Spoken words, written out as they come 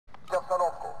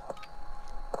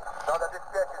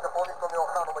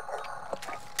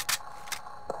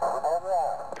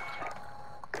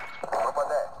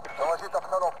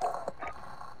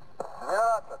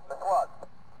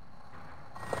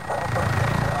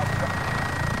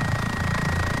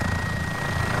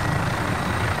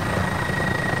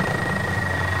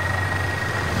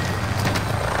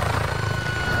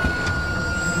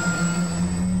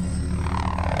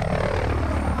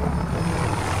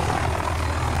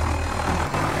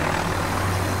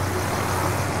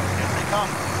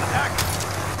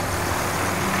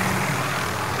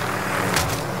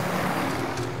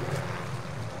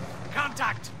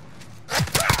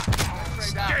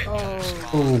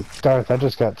Ooh, Darth, I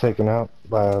just got taken out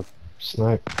by a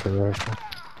sniper rifle.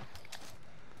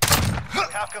 We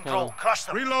have control. Crush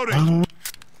them. Reloading.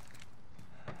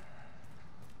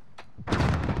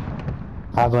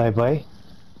 How do I play?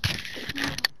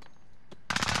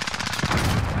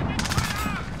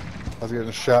 I was getting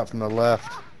a shot from the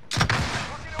left.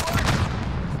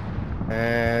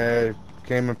 And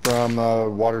came from the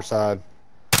water side.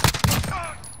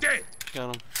 Dead.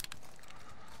 Got him.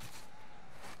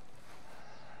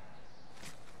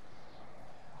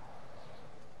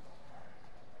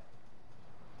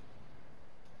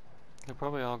 They're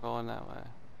probably all going that way.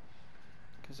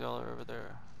 Because y'all are over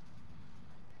there.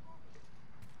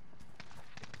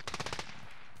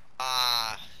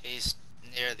 He's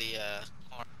near the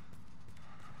corner.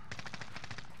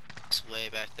 He's way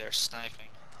back there sniping.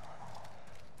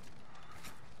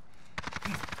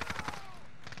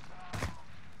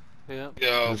 Yep.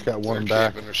 Yo, Just got one they're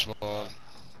back. camping their spawn.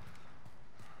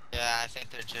 Yeah, I think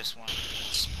they're just one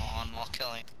spawn while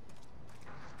killing.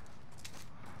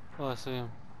 Oh, I see him.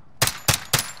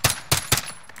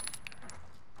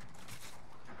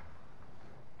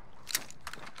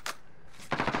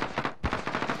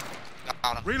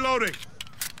 Got him. Reloading.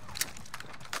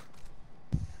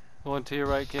 One to your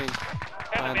right, King.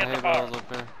 Behind the hay bales up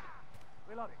there.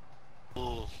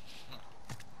 Ooh.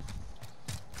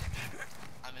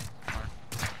 I'm in the corner.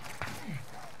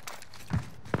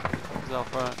 He's out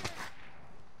front.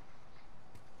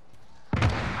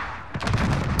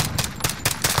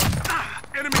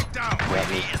 Enemy down.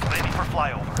 UAV is ready for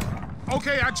flyover.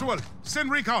 Okay, actual.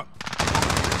 Send recon.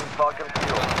 Falcon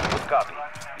 0. Good copy.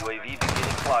 UAV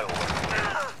beginning flyover.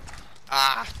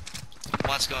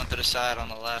 One's going to the side on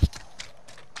the left.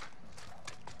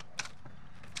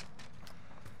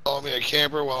 Follow me a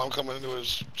camper while I'm coming into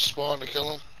his spawn to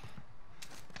kill him.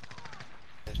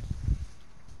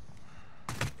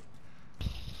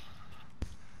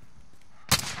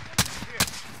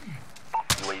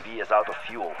 UAV is out of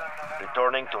fuel.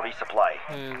 Returning to resupply.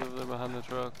 Hey, he's over there behind the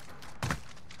truck.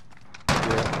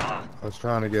 Yeah. I was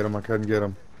trying to get him. I couldn't get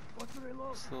him.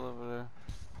 Still over there.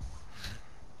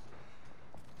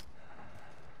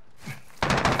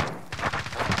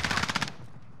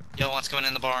 Yo, one's coming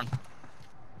in the barn.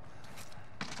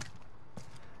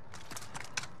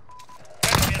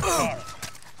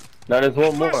 That is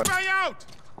one more. Stay out.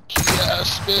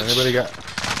 Yes, bitch. Anybody got?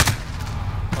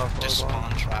 Just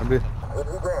spawn trap. Anybody?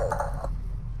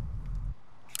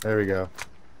 There we go.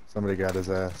 Somebody got his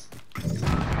ass.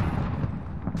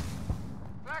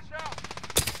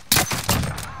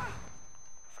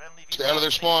 Friendly Stay out of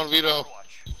their spawn, Vito.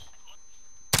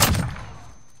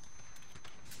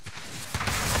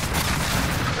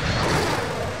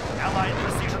 Allied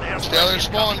precision airstrike. Stay out of their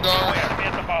spawn, dog. Enemy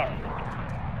at the bar.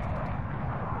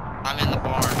 I'm in the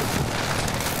barn.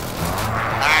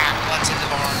 One's in the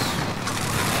barn.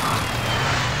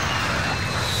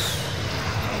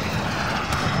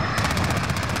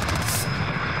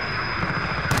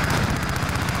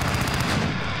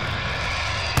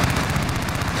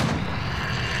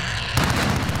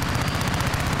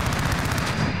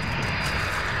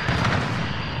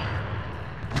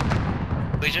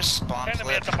 We just spawn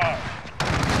Enemy at flipped. the bar.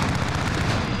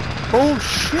 Oh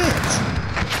shit!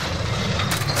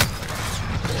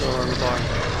 Go on the barn.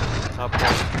 Top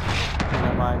right. And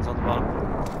our mines on the bottom.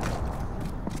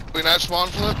 We not spawn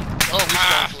flip? Oh, we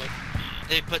spawn flip.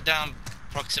 They put down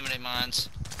proximity mines.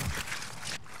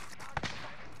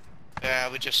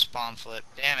 Yeah, we just spawn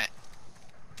flipped. Damn it.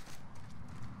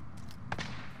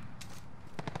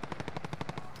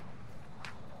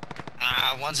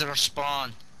 One's at our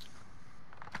spawn.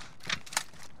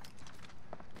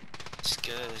 It's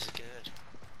good, it's good.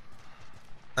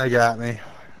 They got me. I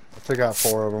took out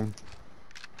 4 of them.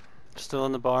 Still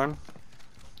in the barn.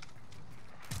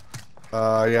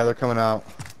 Yeah, they're coming out.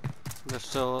 They're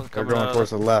still They're coming going out. towards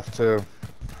the left too.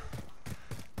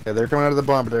 Yeah, they're coming out of the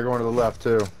barn, but they're going to the left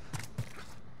too.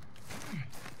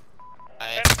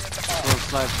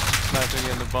 One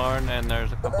sniping in the barn, and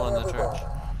there's a couple in the church.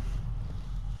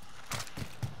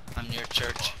 I'm near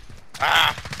church.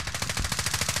 I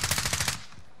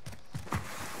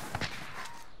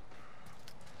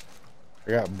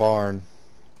got barn.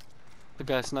 The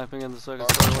guy sniping in the second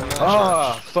story window.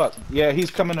 Ah, fuck. Yeah, he's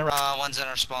coming around. One's in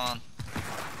our spawn.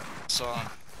 Saw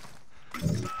him.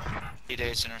 He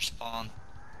days in our spawn.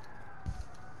 I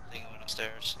think he went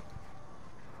upstairs.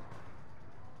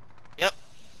 Yep.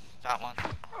 Got one.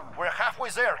 We're halfway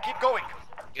there. Keep going.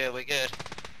 Good, we good.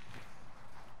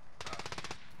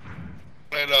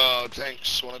 And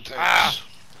tanks, one of tanks.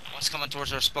 One's coming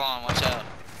towards our spawn, watch out.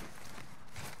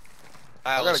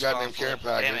 I got a Spawn goddamn care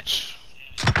full. Damn it. package.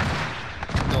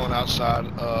 Going spawn outside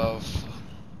of.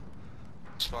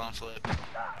 Spawn flip.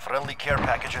 Friendly care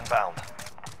package inbound.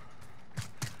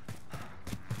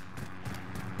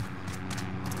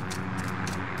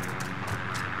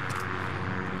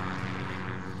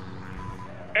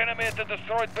 Enemy at the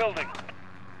destroyed building.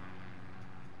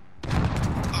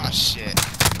 Oh shit.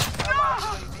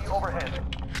 UAV overhead.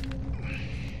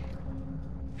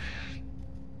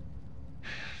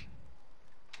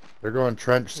 They're going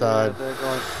trench side.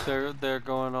 Yeah, they're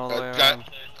going all the way Got, around.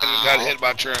 got hit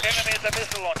by trench. Enemy at the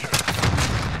missile launcher.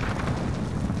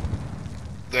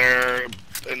 They're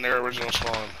in their original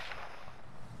spawn.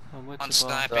 I'm with One you, Bob.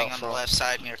 sniping on the left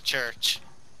side near church.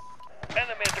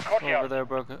 Enemy at the Over courtyard. there,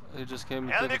 broke it. He just came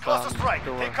through Enemy the close to bottom strike.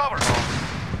 door. Take cover.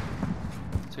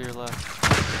 To your left.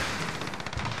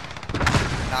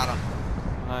 Got him.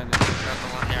 Behind you. Got the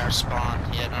one near our spawn.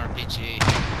 He had an RPG.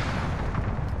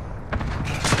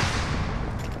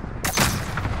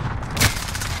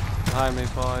 Behind me,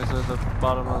 Paul. He's at the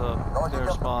bottom of the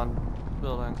their spawn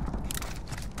building.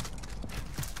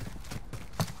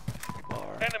 Bar.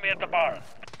 Enemy at the bar.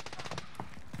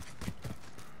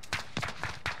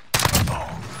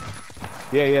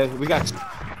 Yeah, we got.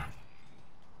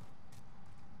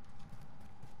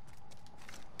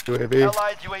 UAV.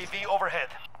 Allied UAV overhead.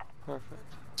 Perfect.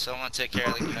 Someone take care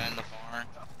of the guy in the barn.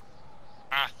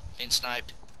 Ah, being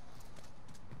sniped.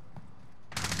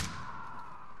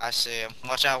 I see him.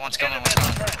 Watch out, one's coming, Enemy one's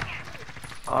at the coming.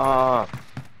 trench.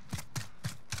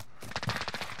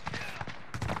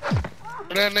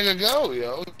 Where'd that nigga go,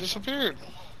 yo? Disappeared.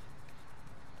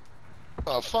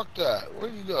 Oh, fuck that.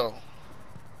 Where'd you go?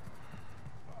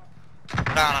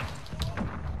 Found him.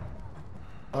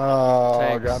 Oh,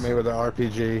 Thanks. got me with the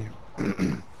RPG.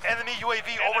 Enemy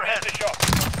UAV overhead.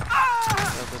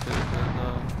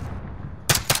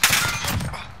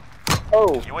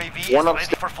 Oh, UAV one is up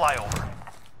ready for flyover.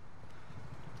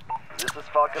 This is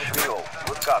Falcon 3.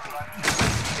 Good copy.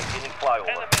 Beginning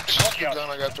flyover. Good gun,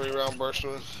 I got 3-round burst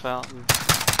with. Fountain.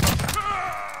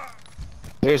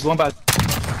 there's one by.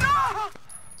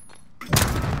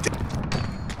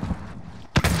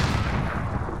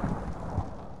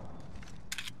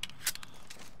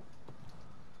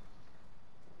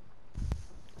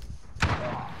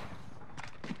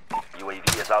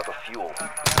 UAV is out of fuel.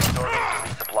 Returning to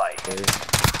resupply.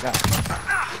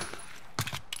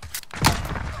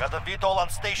 Got a VTOL on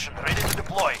station, ready to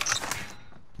deploy.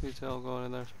 VTOL going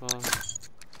in their spawn.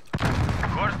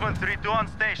 Horseman 3-2 on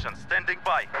station, standing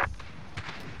by.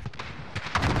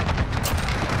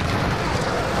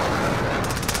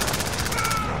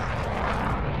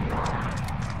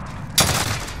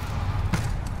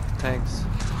 Tanks.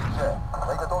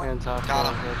 And top Got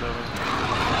floor him. of the building.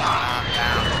 Down.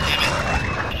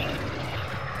 Damn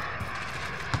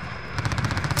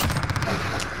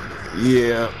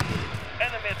Yeah.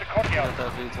 Enemy at the courtyard. Got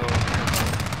that VTOL.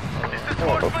 This is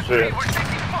Horseman 3, we're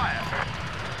taking fire.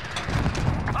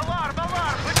 Alarm,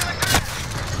 alarm, we're gonna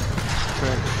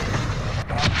Trench.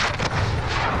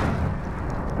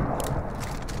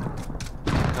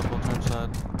 Couple trench side.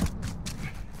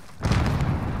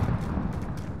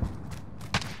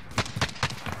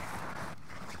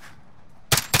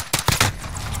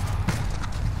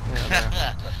 Yeah,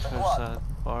 there. Trench side.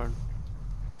 Barn.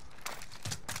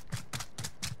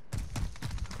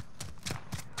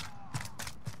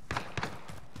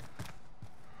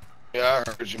 Yeah, I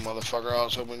heard you, motherfucker. I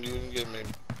was hoping you wouldn't get me.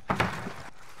 I'd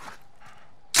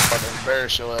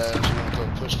embarrass your ass. You want to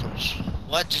put pistols.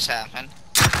 What just happened?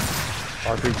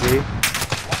 RPG.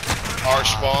 Our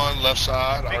spawn, left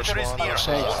side. Our Victory's spawn, near. left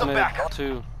Hold side. them Mid, back.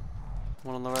 2.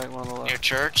 One on the right, one on the Near left.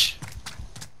 church?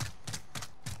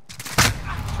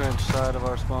 Trench side of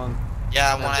our spawn.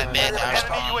 Yeah, one at mid, our Enemy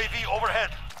spawn. UAV overhead.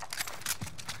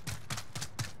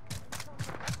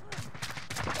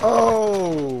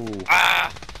 Oh!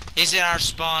 Ah! He's in our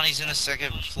spawn, he's in the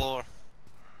second floor.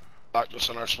 Locked us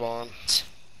in our spawn.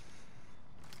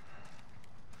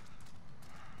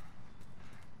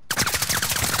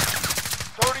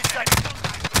 30 seconds.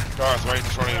 Darth, right in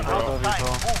front of you, bro. Above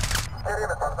VTOL.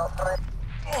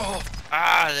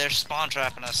 Ah, they're spawn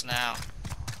trapping us now.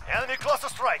 Enemy close to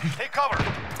strike. Take cover.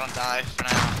 I'll die for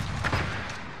now.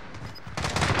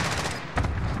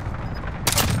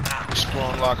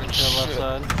 Spawn locking To the shit. left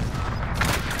side.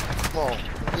 Come on,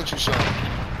 get you some. Yeah,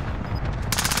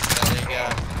 there you go.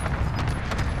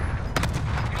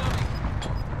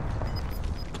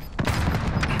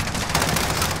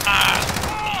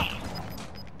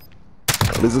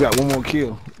 At least I got one more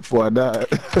kill before I died.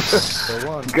 Still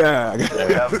one. God.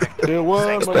 We have victory. Still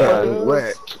one, God, motherfucker.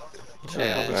 wet.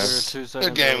 Yeah. We're 2 seconds.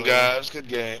 Good game, over. guys. Good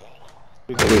game.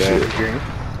 Good shit, gang.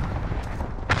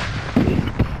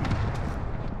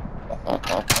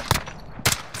 Alright.